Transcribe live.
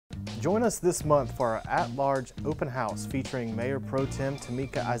Join us this month for our at-large open house featuring Mayor Pro-Tem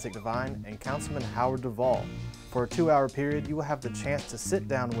Tameika Devine and Councilman Duvall. For a 2-hour period, you will have the chance to sit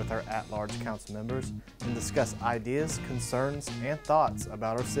down with our at-large council members and discuss ideas, concerns, and thoughts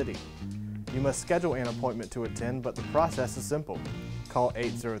about our city. You must schedule an appointment to attend, but the process is simple. Call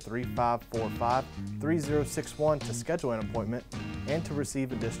 803-545-3061 to schedule an appointment and to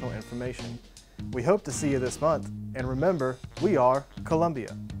receive additional information. We hope to see you this month, and remember, we are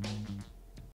Columbia.